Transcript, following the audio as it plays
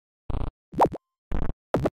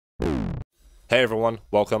Hey everyone,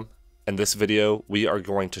 welcome. In this video, we are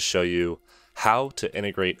going to show you how to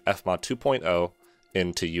integrate FMOD 2.0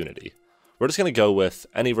 into Unity. We're just going to go with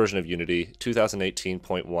any version of Unity.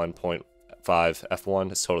 2018.1.5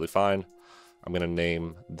 F1 is totally fine. I'm going to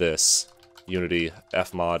name this Unity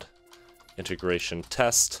FMOD integration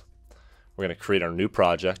test. We're going to create our new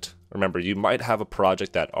project. Remember, you might have a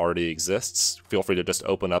project that already exists. Feel free to just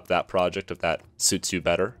open up that project if that suits you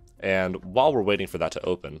better. And while we're waiting for that to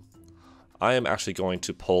open, I am actually going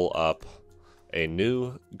to pull up a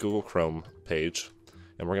new Google Chrome page,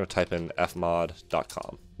 and we're going to type in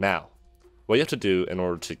fmod.com. Now, what you have to do in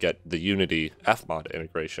order to get the Unity FMOD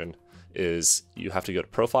integration is you have to go to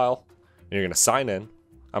Profile, and you're going to sign in.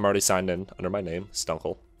 I'm already signed in under my name,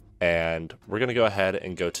 Stunkel, and we're going to go ahead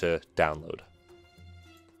and go to Download.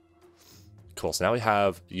 Cool, so now we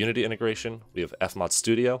have Unity integration, we have FMOD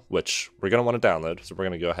Studio, which we're going to want to download, so we're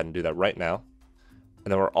going to go ahead and do that right now.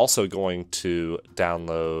 And then we're also going to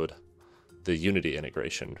download the Unity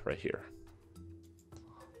integration right here.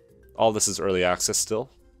 All this is early access still,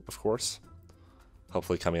 of course.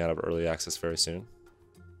 Hopefully coming out of early access very soon.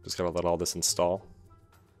 Just gotta let all this install.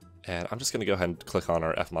 And I'm just gonna go ahead and click on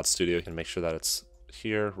our FMOD Studio and make sure that it's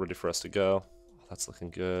here, ready for us to go. That's looking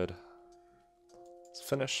good. Let's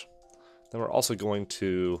finish. Then we're also going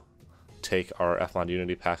to take our FMOD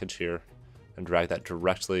Unity package here and drag that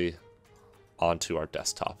directly onto our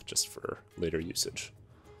desktop just for later usage.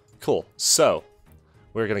 Cool, so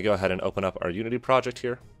we're gonna go ahead and open up our Unity project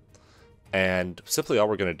here. And simply all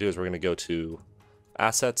we're gonna do is we're gonna go to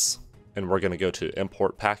Assets, and we're gonna go to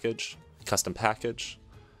Import Package, Custom Package,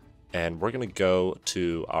 and we're gonna go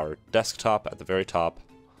to our desktop at the very top,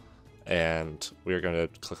 and we're gonna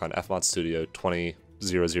click on FMOD Studio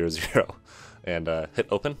 20000 and hit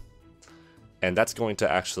Open. And that's going to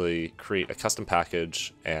actually create a custom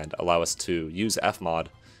package and allow us to use FMOD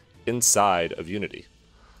inside of Unity.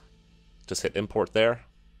 Just hit import there.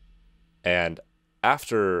 And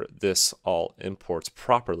after this all imports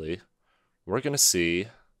properly, we're going to see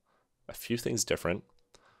a few things different.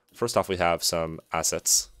 First off, we have some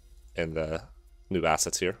assets in the new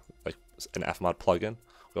assets here, like an FMOD plugin.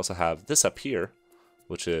 We also have this up here,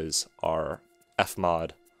 which is our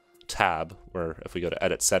FMOD tab, where if we go to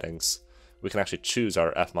Edit Settings, we can actually choose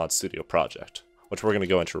our FMOD Studio project, which we're going to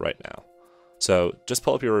go into right now. So just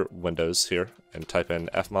pull up your Windows here and type in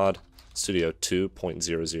FMOD Studio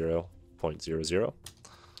 2.00.00,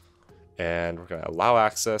 and we're going to allow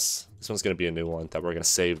access. This one's going to be a new one that we're going to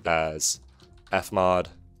save as FMOD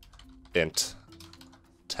int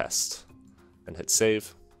test, and hit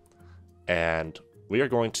save. And we are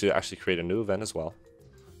going to actually create a new event as well.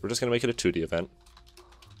 We're just going to make it a 2D event.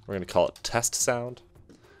 We're going to call it test sound.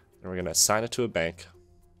 And we're going to assign it to a bank.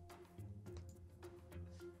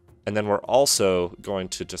 And then we're also going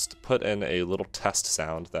to just put in a little test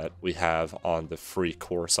sound that we have on the free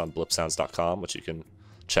course on blipsounds.com, which you can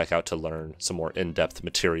check out to learn some more in-depth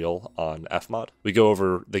material on FMOD. We go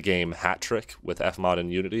over the game Hat Trick with FMOD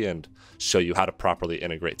and Unity and show you how to properly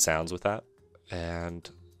integrate sounds with that. And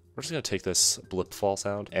we're just going to take this blip fall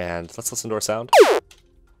sound and let's listen to our sound.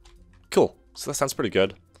 Cool, so that sounds pretty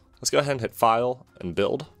good. Let's go ahead and hit File and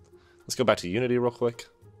Build. Let's go back to Unity real quick,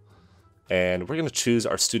 and we're going to choose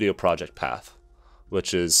our studio project path,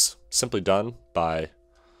 which is simply done by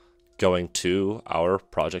going to our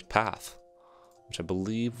project path, which I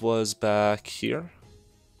believe was back here,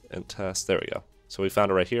 and test, there we go. So we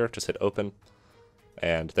found it right here, just hit open,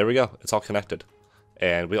 and there we go, it's all connected.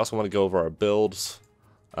 And we also want to go over our builds.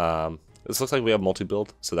 This looks like we have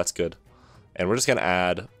multi-build, so that's good. And we're just going to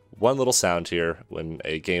add one little sound here in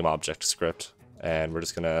a game object script. And we're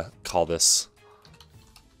just gonna call this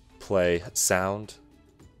play sound,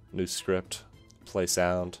 new script, play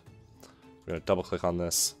sound. We're gonna double click on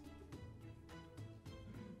this.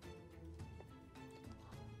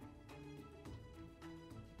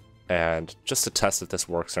 And just to test if this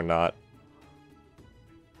works or not,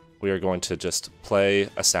 we are going to just play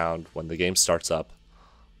a sound when the game starts up.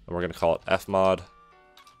 And we're gonna call it fmod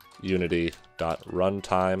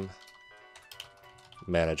unity.runtime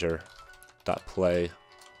manager .play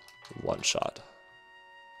one shot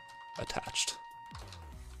attached,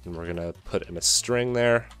 and we're gonna put in a string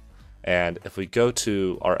there. And if we go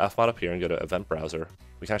to our FMOD up here and go to event browser,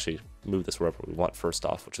 we can actually move this wherever we want first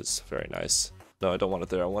off, which is very nice. No, I don't want it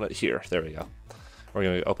there, I want it here. There we go. We're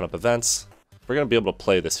gonna open up events. We're gonna be able to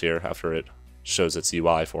play this here after it shows its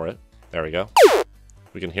UI for it. There we go.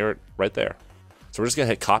 We can hear it right there. So we're just gonna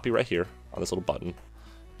hit copy right here on this little button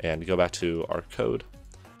and go back to our code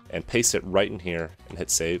and paste it right in here and hit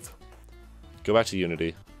save. Go back to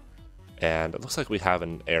Unity, and it looks like we have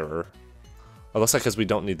an error. It looks like because we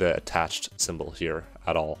don't need the attached symbol here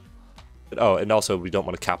at all. Oh, and also we don't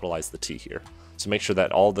want to capitalize the T here. So make sure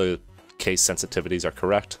that all the case sensitivities are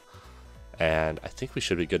correct. And I think we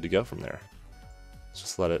should be good to go from there. Let's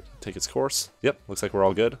just let it take its course. Yep, looks like we're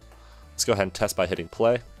all good. Let's go ahead and test by hitting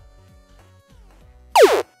play.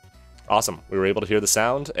 Awesome, we were able to hear the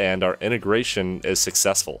sound and our integration is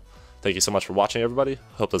successful. Thank you so much for watching, everybody.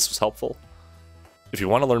 Hope this was helpful. If you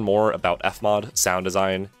want to learn more about FMOD, sound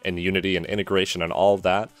design, and Unity and integration and all of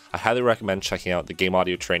that, I highly recommend checking out the Game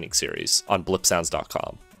Audio Training Series on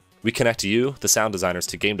blipsounds.com. We connect you, the sound designers,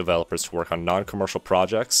 to game developers to work on non-commercial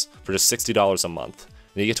projects for just $60 a month.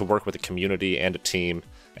 And you get to work with a community and a team,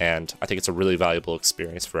 and I think it's a really valuable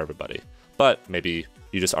experience for everybody. But maybe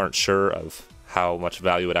you just aren't sure of how much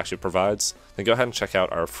value it actually provides, then go ahead and check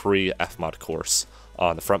out our free FMOD course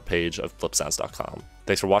on the front page of blipsounds.com.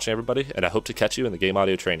 Thanks for watching, everybody, and I hope to catch you in the Game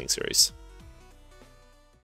Audio Training Series.